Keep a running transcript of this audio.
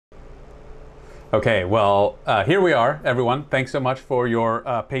Okay, well, here we are, everyone. Thanks so much for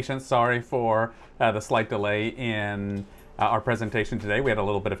your patience. Sorry for the slight delay in our presentation today. We had a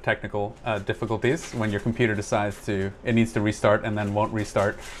little bit of technical difficulties. When your computer decides it needs to restart and then won't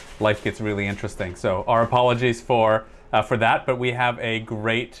restart, life gets really interesting. So our apologies for that, but we have a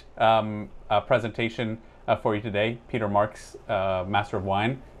great presentation for you today. Peter Marks, Master of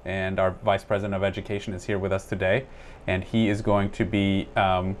Wine, and our Vice President of Education is here with us today. And he is going to be,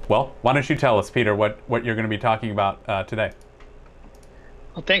 well, why don't you tell us, Peter, what you're going to be talking about today?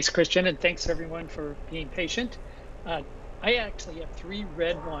 Well, thanks, Christian, and thanks everyone for being patient. I actually have three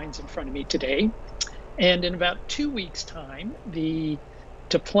red wines in front of me today. And in about 2 weeks' time, the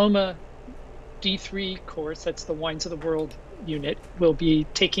Diploma D3 course, that's the Wines of the World unit, will be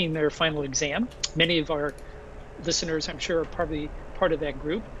taking their final exam. Many of our listeners, I'm sure, are probably part of that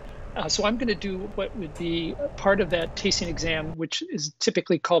group. So I'm going to do what would be part of that tasting exam, which is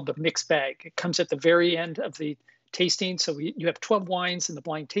typically called the mixed bag. It comes at the very end of the tasting. So you have 12 wines in the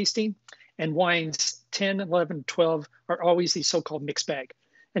blind tasting, and wines 10, 11, 12 are always the so-called mixed bag.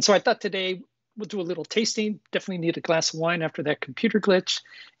 And so I thought today we'll do a little tasting. Definitely need a glass of wine after that computer glitch.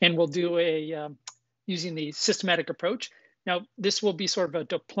 And we'll do using the systematic approach. Now, this will be sort of a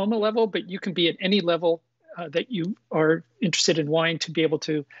diploma level, but you can be at any level that you are interested in wine to be able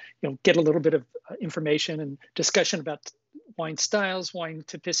to get a little bit of information and discussion about wine styles, wine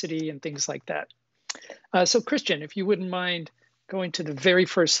typicity, and things like that. So Christian, if you wouldn't mind going to the very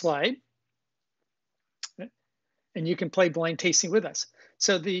first slide, and you can play blind tasting with us.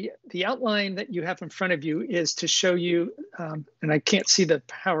 So the outline that you have in front of you is to show you, and I can't see the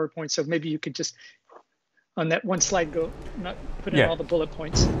PowerPoint, so maybe you could just, on that one slide, put in all the bullet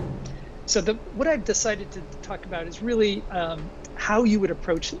points. So what I've decided to talk about is really how you would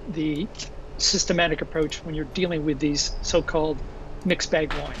approach the systematic approach when you're dealing with these so-called mixed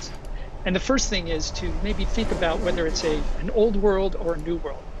bag wines. And the first thing is to maybe think about whether it's an old world or a new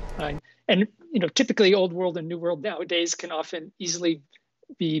world. And typically old world and new world nowadays can often easily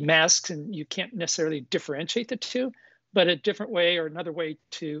be masked, and you can't necessarily differentiate the two. But a different way, or another way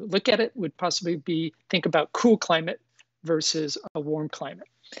to look at it, would possibly be think about cool climate versus a warm climate.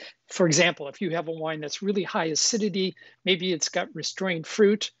 For example, if you have a wine that's really high acidity, maybe it's got restrained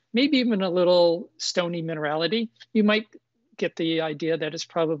fruit, maybe even a little stony minerality, you might get the idea that it's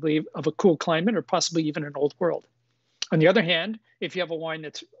probably of a cool climate or possibly even an old world. On the other hand, if you have a wine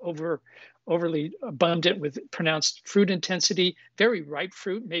that's overly abundant with pronounced fruit intensity, very ripe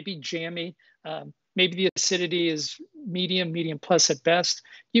fruit, maybe jammy, maybe the acidity is medium plus at best,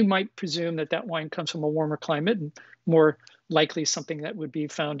 you might presume that that wine comes from a warmer climate and more likely something that would be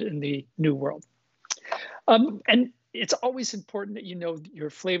found in the New World. And it's always important that you know your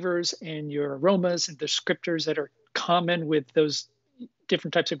flavors and your aromas and descriptors that are common with those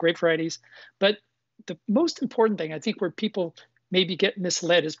different types of grape varieties. But the most important thing, I think, where people maybe get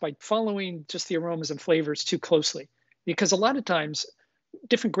misled is by following just the aromas and flavors too closely. Because a lot of times,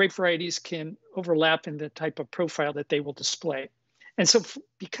 different grape varieties can overlap in the type of profile that they will display. And so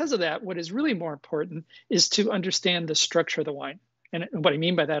because of that, what is really more important is to understand the structure of the wine. And what I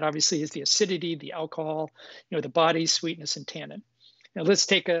mean by that, obviously, is the acidity, the alcohol, the body, sweetness, and tannin. Now, let's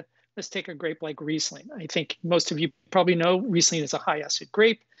take a grape like Riesling. I think most of you probably know Riesling is a high acid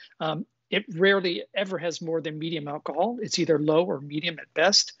grape. It rarely ever has more than medium alcohol. It's either low or medium at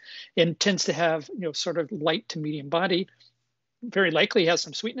best, and tends to have sort of light to medium body. Very likely has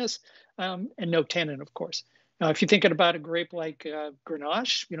some sweetness, and no tannin, of course. Now, if you're thinking about a grape like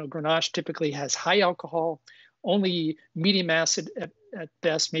Grenache, Grenache typically has high alcohol, only medium acid at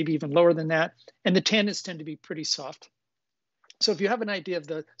best, maybe even lower than that, and the tannins tend to be pretty soft. So if you have an idea of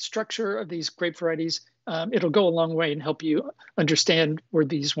the structure of these grape varieties, it'll go a long way and help you understand where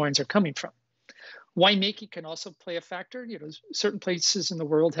these wines are coming from. Winemaking can also play a factor. Certain places in the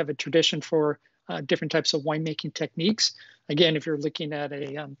world have a tradition for different types of winemaking techniques. Again, if you're looking at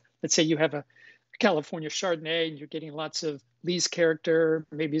let's say you have a California Chardonnay and you're getting lots of lees character,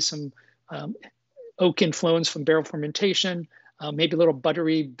 maybe some oak influence from barrel fermentation, maybe a little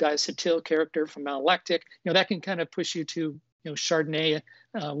buttery diacetyl character from malolactic, that can kind of push you to Chardonnay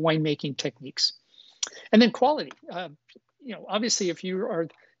winemaking techniques. And then quality. Obviously, if you are,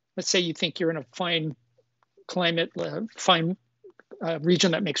 let's say you think you're in a fine climate, fine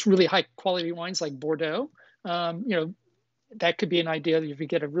region that makes really high quality wines like Bordeaux, that could be an idea if you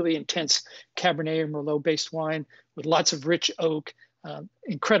get a really intense Cabernet or Merlot based wine with lots of rich oak,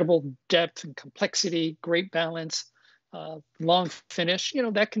 incredible depth and complexity, great balance, long finish,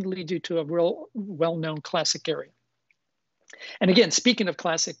 that can lead you to a real well-known classic area. And again, speaking of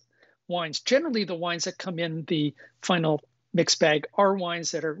classic wines, generally the wines that come in the final mixed bag are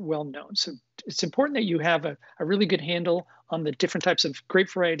wines that are well known. So it's important that you have a really good handle on the different types of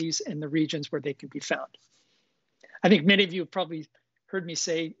grape varieties and the regions where they can be found. I think many of you have probably heard me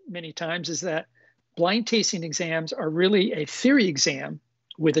say many times is that blind tasting exams are really a theory exam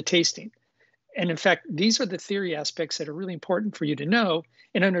with a tasting. And in fact, these are the theory aspects that are really important for you to know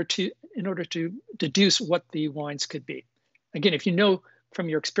in order to deduce what the wines could be. Again, if you know from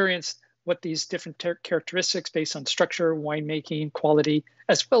your experience what these different characteristics based on structure, winemaking, quality,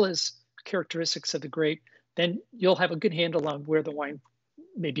 as well as characteristics of the grape, then you'll have a good handle on where the wine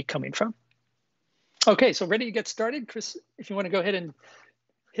may be coming from. Okay, so ready to get started? Chris, if you want to go ahead and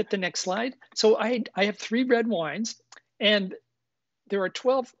hit the next slide. So I have 3 red wines, and there are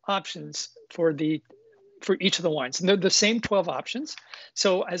 12 options for each of the wines, and they're the same 12 options.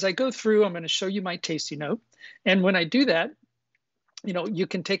 So as I go through, I'm going to show you my tasting note. And when I do that, you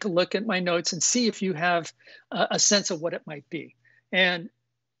can take a look at my notes and see if you have a sense of what it might be. And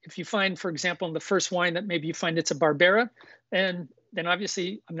if you find, for example, in the first wine that maybe you find it's a Barbera, and then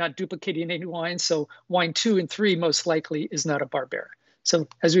obviously I'm not duplicating any wines. So wine 2 and 3 most likely is not a Barbera. So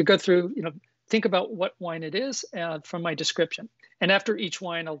as we go through, think about what wine it is from my description. And after each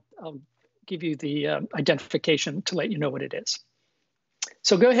wine, I'll give you the identification to let you know what it is.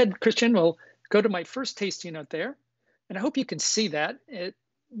 So go ahead, Christian, we'll go to my first tasting note there. And I hope you can see that.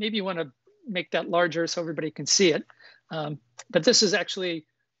 Maybe you want to make that larger so everybody can see it. But this is actually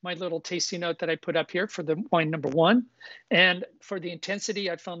my little tasting note that I put up here for the wine number 1. And for the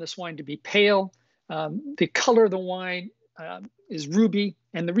intensity, I found this wine to be pale. The color of the wine is ruby.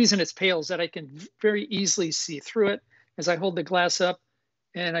 And the reason it's pale is that I can very easily see through it as I hold the glass up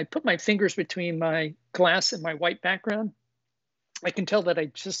and I put my fingers between my glass and my white background. I can tell that I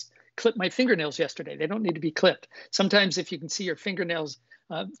just clipped my fingernails yesterday. They don't need to be clipped. Sometimes if you can see your fingernails,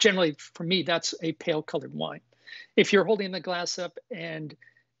 generally for me, that's a pale colored wine. If you're holding the glass up and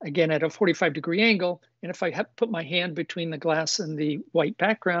again at a 45-degree angle, and if I put my hand between the glass and the white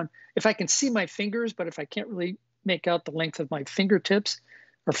background, if I can see my fingers, but if I can't really make out the length of my fingertips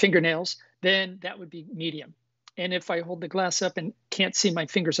or fingernails, then that would be medium. And if I hold the glass up and can't see my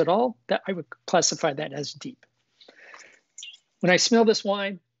fingers at all, that I would classify that as deep. When I smell this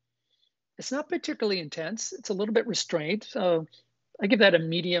wine, it's not particularly intense. It's a little bit restrained. So I give that a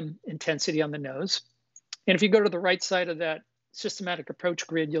medium intensity on the nose. And if you go to the right side of that systematic approach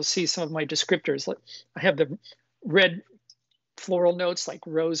grid, you'll see some of my descriptors. I have the red floral notes like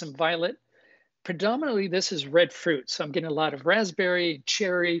rose and violet. Predominantly, this is red fruit. So I'm getting a lot of raspberry,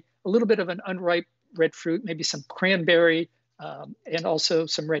 cherry, a little bit of an unripe red fruit, maybe some cranberry, and also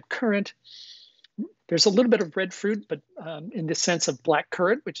some red currant. There's a little bit of red fruit, but in the sense of black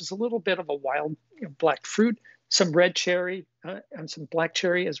currant, which is a little bit of a wild black fruit, some red cherry and some black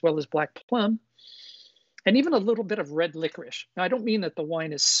cherry, as well as black plum, and even a little bit of red licorice. Now, I don't mean that the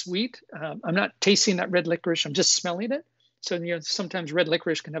wine is sweet. I'm not tasting that red licorice. I'm just smelling it. So sometimes red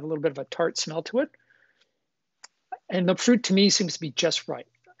licorice can have a little bit of a tart smell to it. And the fruit to me seems to be just right.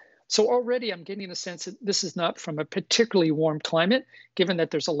 So already I'm getting a sense that this is not from a particularly warm climate, given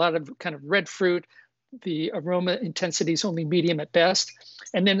that there's a lot of kind of red fruit. The aroma intensity is only medium at best.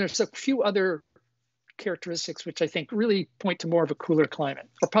 And then there's a few other characteristics which I think really point to more of a cooler climate,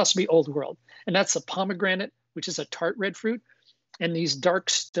 or possibly old world. And that's the pomegranate, which is a tart red fruit, and these dark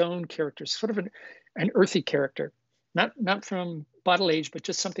stone characters, sort of an earthy character, not from bottle age, but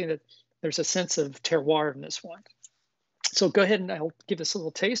just something that there's a sense of terroir in this one. So go ahead and I'll give this a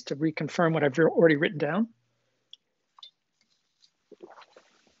little taste to reconfirm what I've already written down.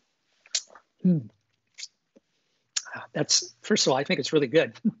 That's, first of all, I think it's really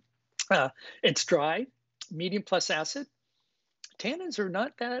good. It's dry, medium plus acid. Tannins are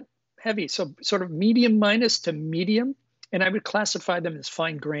not that heavy, so sort of medium minus to medium, and I would classify them as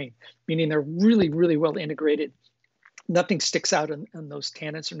fine grain, meaning they're really, really well integrated. Nothing sticks out in those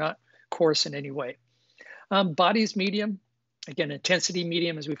tannins. They're not coarse in any way. Body's medium, again, intensity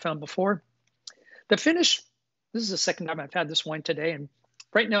medium as we found before. The finish, this is the second time I've had this wine today, and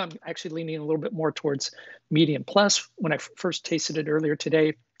right now I'm actually leaning a little bit more towards medium plus. When I first tasted it earlier today,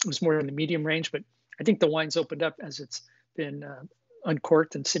 it was more in the medium range, but I think the wine's opened up as it's been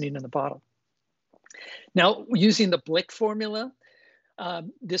uncorked and sitting in the bottle. Now, using the Blick formula,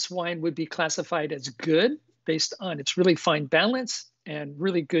 this wine would be classified as good based on its really fine balance and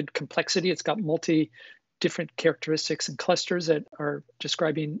really good complexity. It's got different characteristics and clusters that are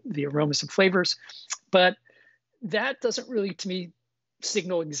describing the aromas and flavors. But that doesn't really, to me,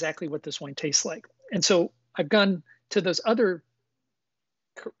 signal exactly what this wine tastes like. And so I've gone to those other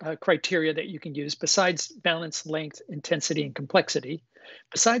criteria that you can use besides balance, length, intensity, and complexity.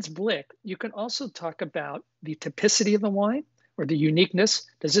 Besides Blick, you can also talk about the typicity of the wine, or the uniqueness.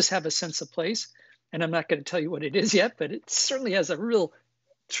 Does this have a sense of place? And I'm not going to tell you what it is yet, but it certainly has a real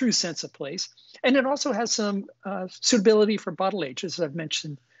true sense of place. And it also has some suitability for bottle age, as I've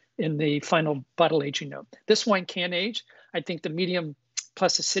mentioned in the final bottle aging note. This wine can age. I think the medium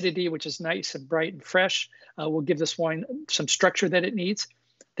plus acidity, which is nice and bright and fresh, will give this wine some structure that it needs.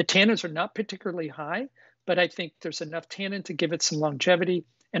 The tannins are not particularly high, but I think there's enough tannin to give it some longevity.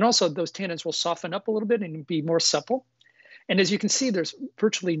 And also those tannins will soften up a little bit and be more supple. And as you can see, there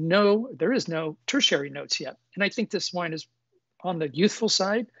is no tertiary notes yet. And I think this wine is on the youthful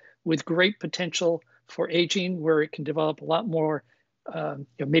side with great potential for aging, where it can develop a lot more,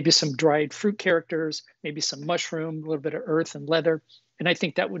 maybe some dried fruit characters, maybe some mushroom, a little bit of earth and leather. And I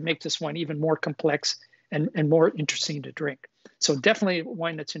think that would make this wine even more complex and more interesting to drink. So definitely a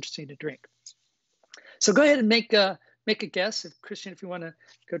wine that's interesting to drink. So go ahead and make a guess. Christian, if you want to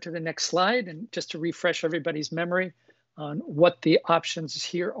go to the next slide, and just to refresh everybody's memory on what the options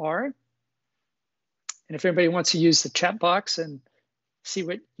here are. And if anybody wants to use the chat box and see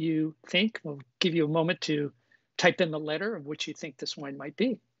what you think, we'll give you a moment to type in the letter of which you think this wine might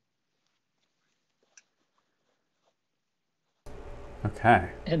be. Okay.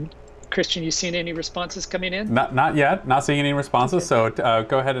 And Christian, you seen any responses coming in? Not yet. Not seeing any responses. Okay. So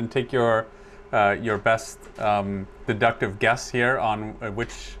go ahead and take your best deductive guess here on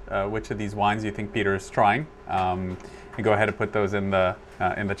which of these wines you think Peter is trying, and go ahead and put those in the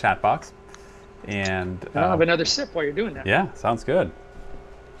chat box. And I'll have another sip while you're doing that. Yeah, sounds good.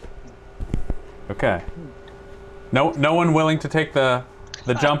 Okay. No one willing to take the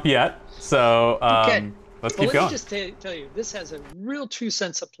jump yet. So okay. Let's keep going. Let me just tell you, this has a real true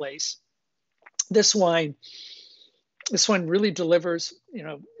sense of place. This wine really delivers.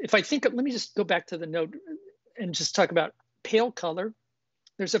 If I think, let me just go back to the note and just talk about pale color.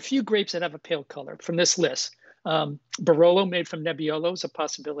 There's a few grapes that have a pale color from this list. Barolo made from Nebbiolo is a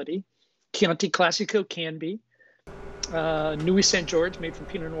possibility. Chianti Classico can be. Nuits Saint George made from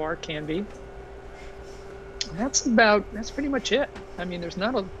Pinot Noir can be. That's pretty much it. I mean,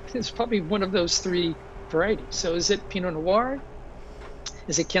 it's probably one of those three varieties. So is it Pinot Noir?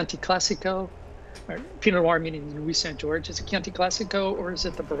 Is it Chianti Classico? Or Pinot Noir meaning Nuits Saint George. Is it Chianti Classico, or is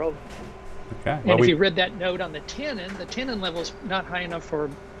it the Barolo? Okay. And if you read that note on the tannin level is not high enough for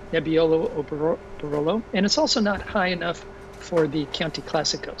Nebbiolo or Barolo, and it's also not high enough for the Chianti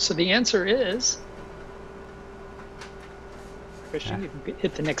Classico. So the answer is, Christian, you can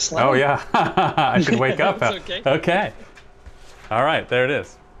hit the next slide. Oh yeah, I should wake up. Okay. Okay. All right, there it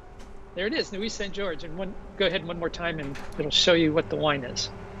is. There it is, Nuits Saint George. And go ahead one more time, and it'll show you what the wine is.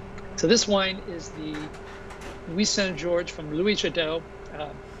 So this wine is the Nuits Saint George from Louis Jadot.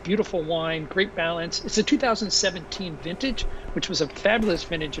 Beautiful wine, great balance. It's a 2017 vintage, which was a fabulous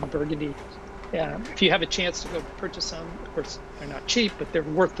vintage in Burgundy. If you have a chance to go purchase some, of course, they're not cheap, but they're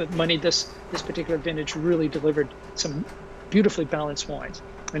worth the money. This particular vintage really delivered some beautifully balanced wines.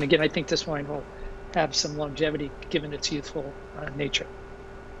 And again, I think this wine will have some longevity given its youthful nature.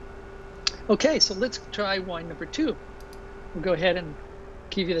 Okay, so let's try wine number 2. We'll go ahead and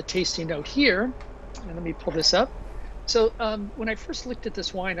give you the tasting note here. And let me pull this up. So when I first looked at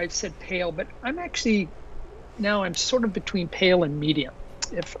this wine, I said pale, but I'm sort of between pale and medium.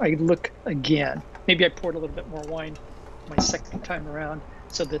 If I look again, maybe I poured a little bit more wine my second time around,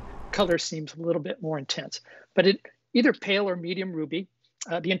 so the color seems a little bit more intense. But it either pale or medium ruby.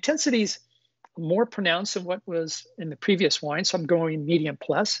 The intensity's more pronounced than what was in the previous wine, so I'm going medium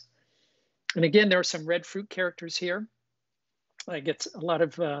plus. And again, there are some red fruit characters here. I get a lot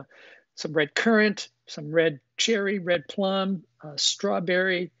of some red currant, some red cherry, red plum,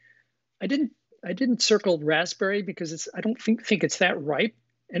 strawberry. I didn't circle raspberry because I don't think it's that ripe.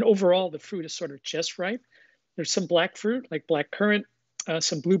 And overall, the fruit is sort of just ripe. There's some black fruit like black currant,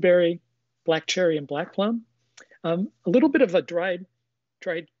 some blueberry, black cherry, and black plum. A little bit of a dried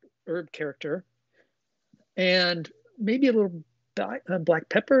herb character, and maybe a little black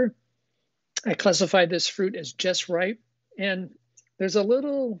pepper. I classify this fruit as just ripe, and there's a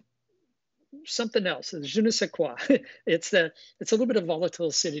little something else. It's je ne sais quoi. It's a little bit of volatile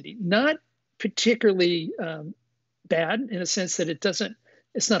acidity, not particularly bad in a sense that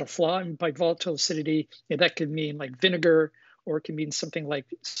it's not a flaw. I mean, by volatile acidity, that could mean like vinegar, or it can mean something like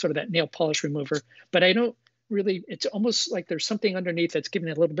sort of that nail polish remover. But I don't really, it's almost like there's something underneath that's giving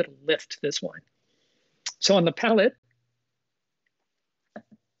it a little bit of lift to this wine. So on the palate,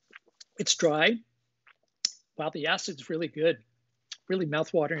 it's dry. Wow, the acid's really good, really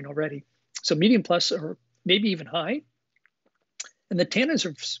mouthwatering already. So medium plus, or maybe even high. And the tannins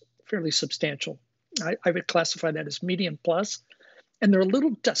are fairly substantial. I would classify that as medium plus. And they're a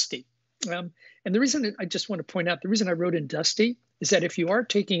little dusty. And the reason I just want to point out, the reason I wrote in Dusty is that if you are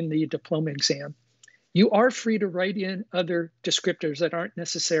taking the diploma exam, you are free to write in other descriptors that aren't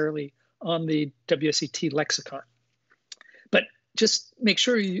necessarily on the WSET lexicon. But just make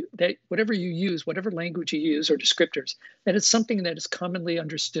sure that whatever you use, whatever language you use or descriptors, that it's something that is commonly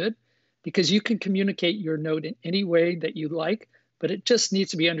understood, because you can communicate your note in any way that you like, but it just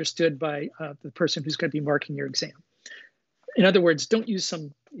needs to be understood by the person who's going to be marking your exam. In other words, don't use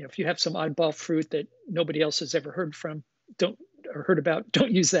some, if you have some oddball fruit that nobody else has ever heard about,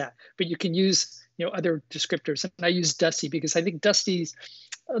 don't use that. But you can use, other descriptors. And I use Dusty because I think Dusty's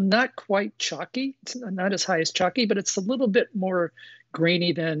not quite chalky. It's not as high as chalky, but it's a little bit more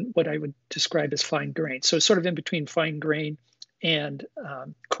grainy than what I would describe as fine grain. So sort of in between fine grain and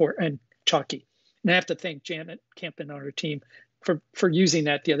chalky. And I have to thank Janet Campen on her team for using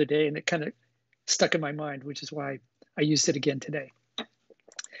that the other day, and it kind of stuck in my mind, which is why I used it again today.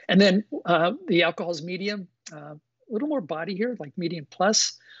 And then the alcohol's medium, a little more body here, like medium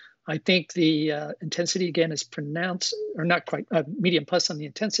plus. I think the intensity again is pronounced, or not quite, medium plus on the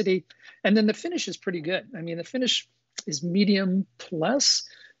intensity. And then the finish is pretty good. I mean, the finish is medium plus.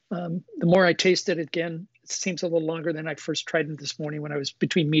 The more I taste it, again, it seems a little longer than I first tried it this morning when I was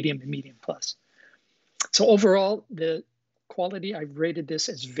between medium and medium plus. So overall, the quality, I've rated this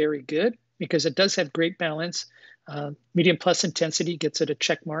as very good because it does have great balance. Medium plus intensity gets it a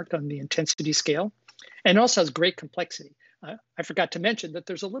check mark on the intensity scale, and also has great complexity. I forgot to mention that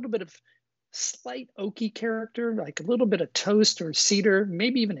there's a little bit of slight oaky character, like a little bit of toast or cedar,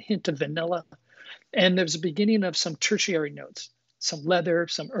 maybe even a hint of vanilla. And there's a beginning of some tertiary notes, some leather,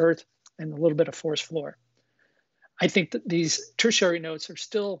 some earth, and a little bit of forest floor. I think that these tertiary notes are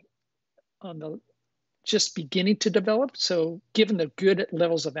still on the just beginning to develop. So given the good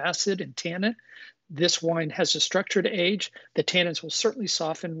levels of acid and tannin, this wine has a structure to age. The tannins will certainly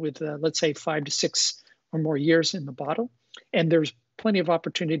soften with, let's say, 5 to 6 or more years in the bottle. And there's plenty of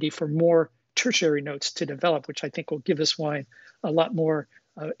opportunity for more tertiary notes to develop, which I think will give this wine a lot more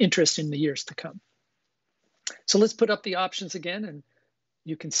interest in the years to come. So let's put up the options again, and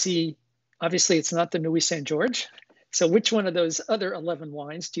you can see, obviously it's not the Nuit Saint Georges. So which one of those other 11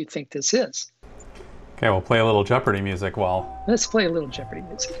 wines do you think this is? Okay, we'll play a little Jeopardy music while... Let's play a little Jeopardy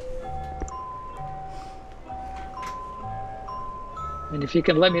music. And if you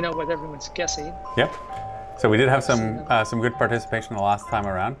can let me know what everyone's guessing. Yep. So we did have some good participation the last time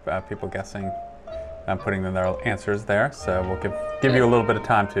around. People guessing, putting in their answers there. So we'll give you a little bit of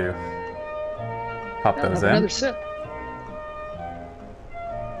time to pop those in. Another sip.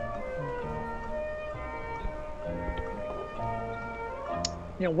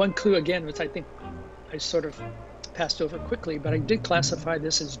 One clue again, which I think I sort of passed over quickly, but I did classify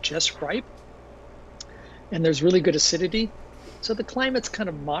this as just ripe. And there's really good acidity. So the climate's kind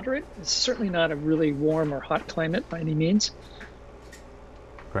of moderate. It's certainly not a really warm or hot climate by any means.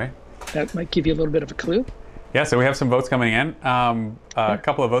 Great. That might give you a little bit of a clue. Yeah, so we have some votes coming in. A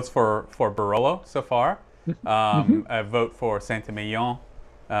couple of votes for Barolo so far. A vote for Saint-Emilion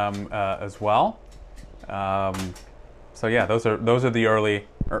as well. So yeah, those are the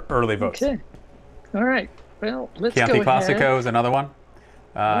early votes. Okay. All right. Well, let's go Chianti ahead. Classico is another one.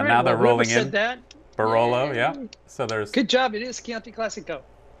 Right, now they're rolling in. Said that. Barolo, Yay. yeah. So there's. Good job. It is Chianti Classico.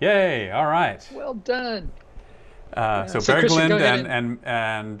 Yay! All right. Well done. So Christian, Berglind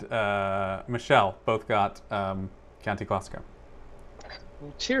and Michelle both got Chianti Classico.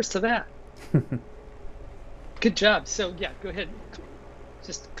 Well, cheers to that. Good job. So yeah, go ahead.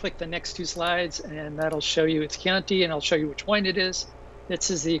 Just click the next 2 slides, and that'll show you it's Chianti, and I'll show you which wine it is.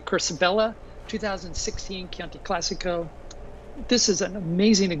 This is the Corsabella 2016 Chianti Classico. This is an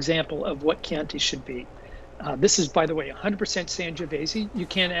amazing example of what Chianti should be. This is, by the way, 100% Sangiovese. You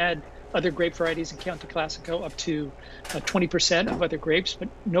can add other grape varieties in Chianti Classico up to 20% of other grapes, but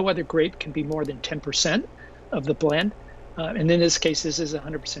no other grape can be more than 10% of the blend. And in this case, this is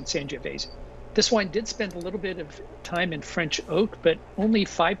 100% Sangiovese. This wine did spend a little bit of time in French oak, but only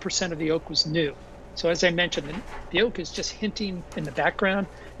 5% of the oak was new. So as I mentioned, the oak is just hinting in the background,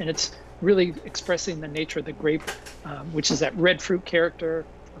 and it's really expressing the nature of the grape, which is that red fruit character,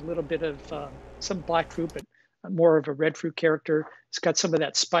 a little bit of some black fruit, but more of a red fruit character. It's got some of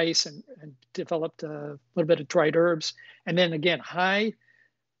that spice and developed a little bit of dried herbs. And then again,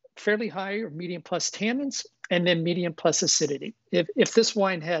 fairly high or medium plus tannins, and then medium plus acidity. If this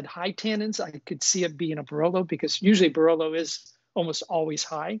wine had high tannins, I could see it being a Barolo, because usually Barolo is almost always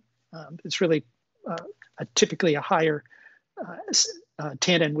high. It's really typically a higher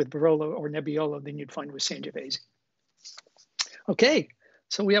tannin with Barolo or Nebbiolo than you'd find with Sangiovese. Okay,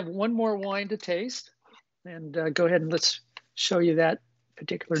 so we have one more wine to taste, and go ahead and let's show you that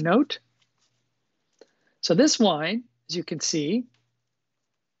particular note. So this wine, as you can see,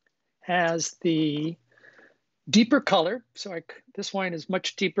 has the deeper color. So this wine is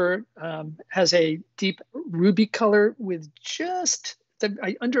much deeper, has a deep ruby color with just,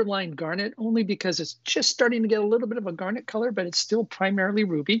 I underlined garnet only because it's just starting to get a little bit of a garnet color, but it's still primarily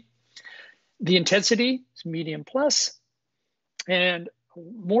ruby. The intensity is medium plus, and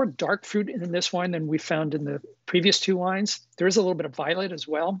more dark fruit in this wine than we found in the previous two wines. There is a little bit of violet as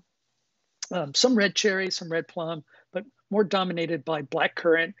well. Some red cherry, some red plum, but more dominated by black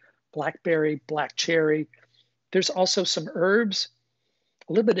currant, blackberry, black cherry. There's also some herbs,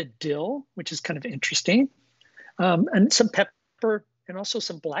 a little bit of dill, which is kind of interesting, and some pepper, and also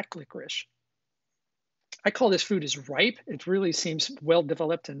some black licorice. I call this fruit is ripe. It really seems well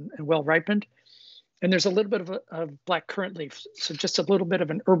developed and well ripened. And there's a little bit of black currant leaf, so just a little bit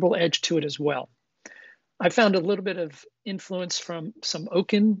of an herbal edge to it as well. I found a little bit of influence from some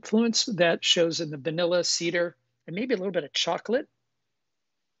oak influence that shows in the vanilla, cedar, and maybe a little bit of chocolate.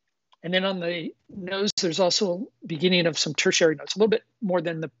 And then on the nose, there's also a beginning of some tertiary notes, a little bit more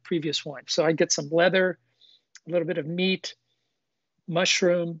than the previous wine. So I get some leather, a little bit of meat,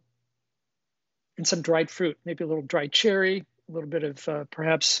 mushroom, and some dried fruit, maybe a little dried cherry, a little bit of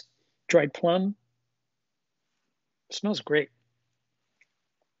perhaps dried plum. It smells great.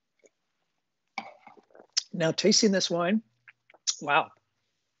 Now tasting this wine, wow.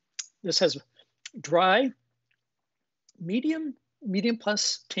 This has dry, medium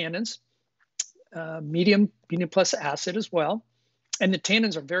plus tannins, medium plus acid as well. And the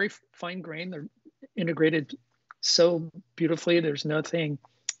tannins are very fine grained. They're integrated so beautifully. There's nothing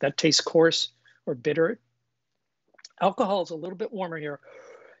that tastes coarse or bitter. Alcohol is a little bit warmer here.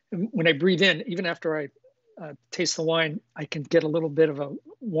 When I breathe in, even after I taste the wine, I can get a little bit of a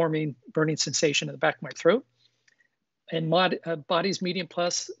warming, burning sensation in the back of my throat. And body's medium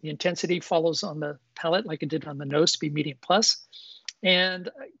plus. The intensity follows on the palate like it did on the nose to be medium plus. And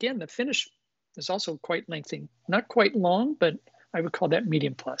again, the finish is also quite lengthy. Not quite long, but I would call that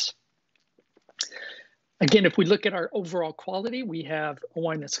medium plus. Again, if we look at our overall quality, we have a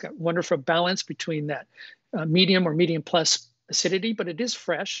wine that's got wonderful balance between that medium or medium plus acidity, but it is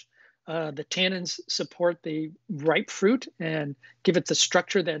fresh. The tannins support the ripe fruit and give it the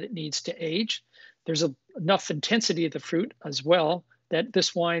structure that it needs to age. There's enough intensity of the fruit as well that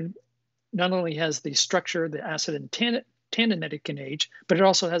this wine not only has the structure, the acid and tannin that it can age, but it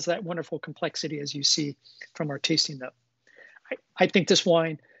also has that wonderful complexity as you see from our tasting note. I think this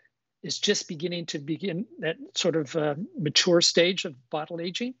wine is just beginning that sort of mature stage of bottle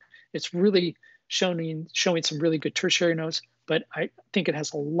aging. It's really showing some really good tertiary notes, but I think it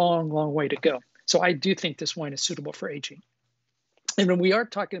has a long, long way to go. So I do think this wine is suitable for aging. And when we are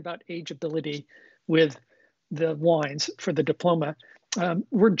talking about ageability with the wines for the diploma,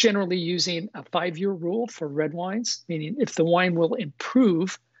 we're generally using a 5-year rule for red wines, meaning if the wine will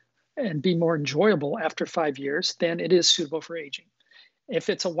improve and be more enjoyable after 5 years, then it is suitable for aging. If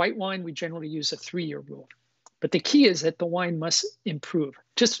it's a white wine, we generally use a 3-year rule. But the key is that the wine must improve.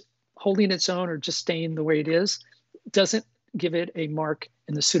 Just holding its own or just staying the way it is doesn't give it a mark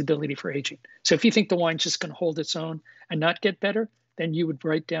in the suitability for aging. So if you think the wine's just going to hold its own and not get better, then you would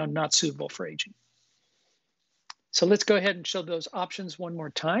write down not suitable for aging. So let's go ahead and show those options one more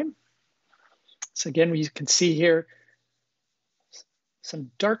time. So again, you can see here some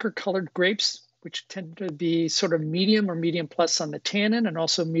darker colored grapes, which tend to be sort of medium or medium plus on the tannin and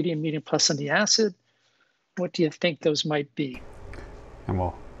also medium plus on the acid. What do you think those might be? And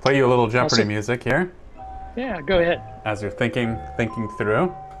we'll play you a little Jeopardy music here. Yeah, go ahead. As you're thinking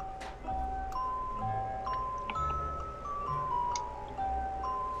through.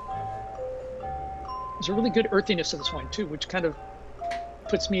 There's a really good earthiness of this wine too, which kind of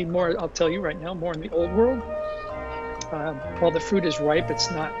puts me more, I'll tell you right now, more in the old world. While the fruit is ripe,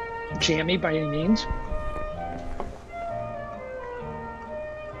 it's not jammy by any means.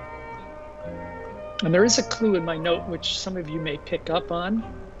 And there is a clue in my note, which some of you may pick up on,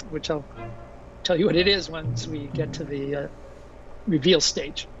 which I'll tell you what it is once we get to the reveal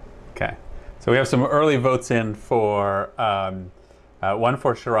stage. Okay, so we have some early votes in for one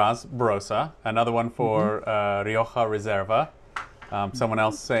for Shiraz Barossa, another one for Rioja Reserva, someone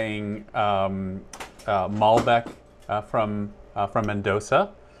else saying Malbec from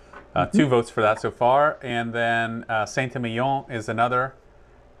Mendoza. 2 votes for that so far, and then Saint-Emilion is another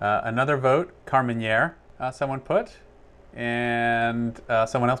vote. Carmenere, someone put, and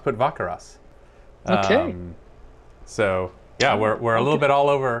someone one else put Vacaras. Okay. So yeah, we're a little bit all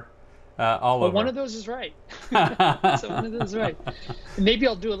over. Over. One of those is right. So one of those is right. And maybe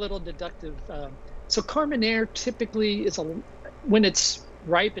I'll do a little deductive. So Carmenere typically is when it's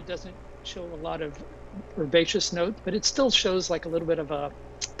ripe, it doesn't show a lot of herbaceous note, but it still shows like a little bit of a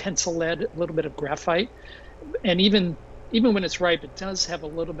pencil lead, a little bit of graphite. And even when it's ripe, it does have a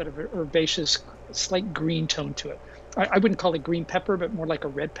little bit of an herbaceous, slight green tone to it. I wouldn't call it green pepper, but more like a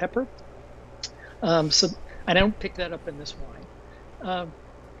red pepper. So I don't pick that up in this wine.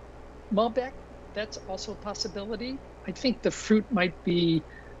 Malbec, that's also a possibility. I think the fruit might be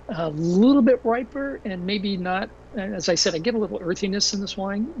a little bit riper and maybe not. As I said, I get a little earthiness in this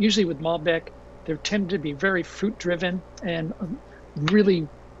wine. Usually with Malbec, they tend to be very fruit driven and really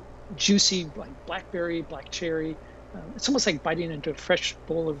juicy, like blackberry, black cherry. It's almost like biting into a fresh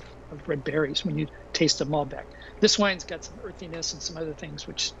bowl of red berries when you taste a Malbec. This wine's got some earthiness and some other things,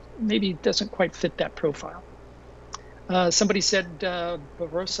 which maybe doesn't quite fit that profile. Somebody said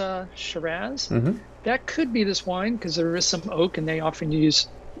Barossa Shiraz. Mm-hmm. That could be this wine because there is some oak, and they often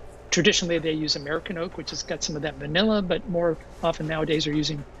traditionally they use American oak, which has got some of that vanilla, but more often nowadays are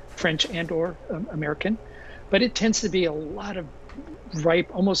using French and or American. But it tends to be a lot of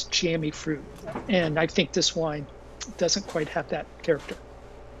ripe, almost jammy fruit. And I think this wine doesn't quite have that character.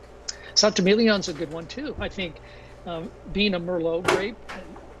 Saint-Emelion's a good one too. I think being a Merlot grape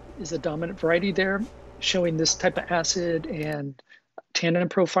is a dominant variety there, showing this type of acid and tannin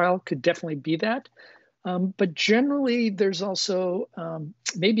profile could definitely be that. But generally, there's also,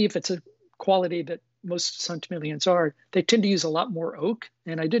 maybe if it's a quality that most Saint-Emilions are, they tend to use a lot more oak.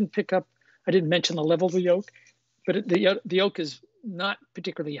 And I didn't mention the level of the oak, but the oak is not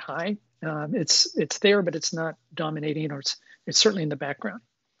particularly high. It's there, but it's not dominating, or it's certainly in the background.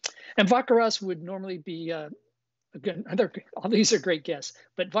 And Vacqueyras would normally be, again, all these are great guesses,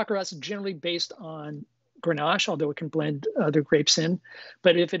 but Vacqueyras is generally based on Grenache, although it can blend other grapes in.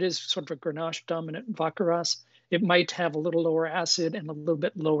 But if it is sort of a Grenache dominant Vacqueyras, it might have a little lower acid and a little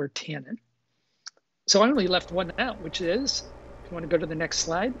bit lower tannin. So I only left one out, which is, if you want to go to the next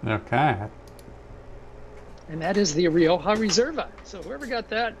slide. Okay. And that is the Rioja Reserva. So whoever got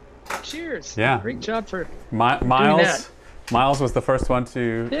that, cheers. Yeah. Great job for Miles. doing that. Miles was the first one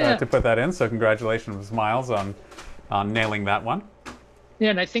to put that in, so congratulations, Miles, on nailing that one. Yeah,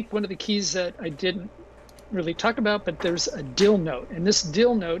 and I think one of the keys that I didn't really talk about, but there's a dill note, and this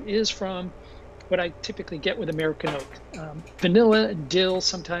dill note is from what I typically get with American oak. Vanilla and dill,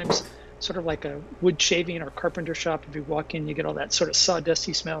 sometimes sort of like a wood shaving or carpenter shop. If you walk in, you get all that sort of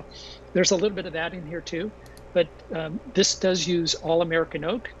sawdusty smell. There's a little bit of that in here too, but this does use all American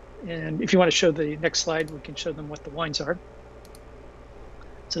oak. And if you want to show the next slide, we can show them what the wines are.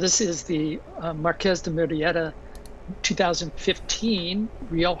 So this is the Marqués de Murrieta 2015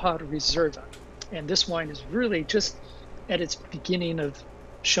 Rioja Reserva. And this wine is really just at its beginning of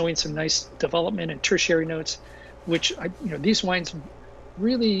showing some nice development and tertiary notes, which these wines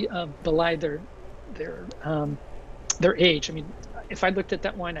really belie their age. I mean, if I looked at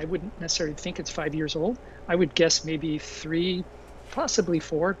that wine, I wouldn't necessarily think it's 5 years old. I would guess maybe 3, possibly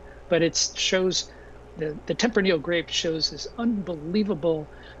 4. But it shows the Tempranillo grape shows this unbelievable,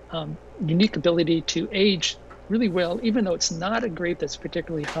 unique ability to age really well, even though it's not a grape that's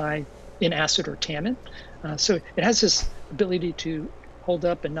particularly high in acid or tannin. So it has this ability to hold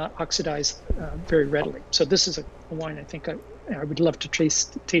up and not oxidize very readily. So this is a wine I think I would love to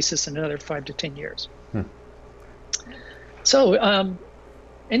taste this in another 5 to 10 years. So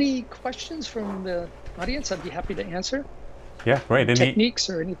any questions from the audience? I'd be happy to answer. Yeah, great. Techniques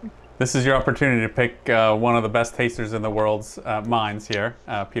or anything? This is your opportunity to pick one of the best tasters in the world's minds here,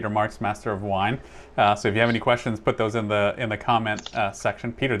 Peter Marks, Master of Wine. So if you have any questions, put those in the comment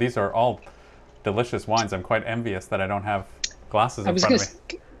section. Peter, these are all delicious wines. I'm quite envious that I don't have glasses in front of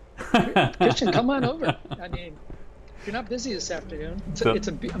me. Christian, come on over. I mean, you're not busy this afternoon.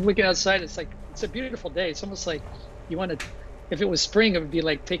 I'm looking outside. It's a beautiful day. It's almost like you want to. If it was spring, it would be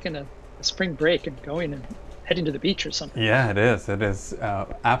like taking a spring break and going and heading to the beach or something. Yeah, it is. It is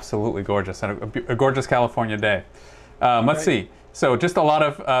absolutely gorgeous, and a gorgeous California day. Let's see. So just a lot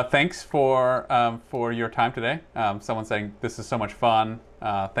of thanks for your time today. Someone saying this is so much fun.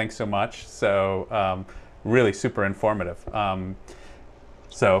 Thanks so much. So really super informative.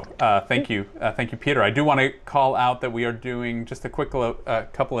 Thank you, Peter. I do want to call out that we are doing just a quick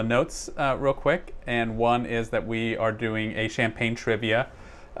couple of notes real quick, and one is that we are doing a champagne trivia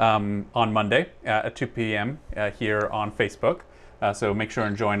on Monday at 2 p.m. Here on Facebook. So make sure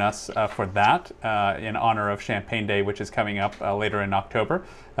and join us for that in honor of Champagne Day, which is coming up later in October.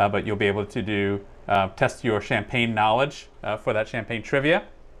 But you'll be able to test your champagne knowledge for that champagne trivia.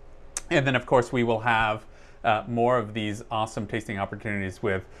 And then, of course, we will have more of these awesome tasting opportunities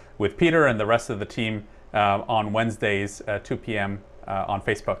with Peter and the rest of the team on Wednesdays, 2 p.m. On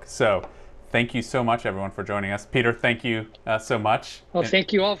Facebook. So Thank you so much, everyone, for joining us. Peter, thank you so much. Well,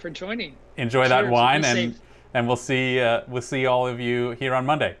 thank you all for joining. Enjoy Cheers, that wine, be safe. and we'll see all of you here on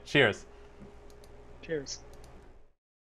Monday. Cheers. Cheers.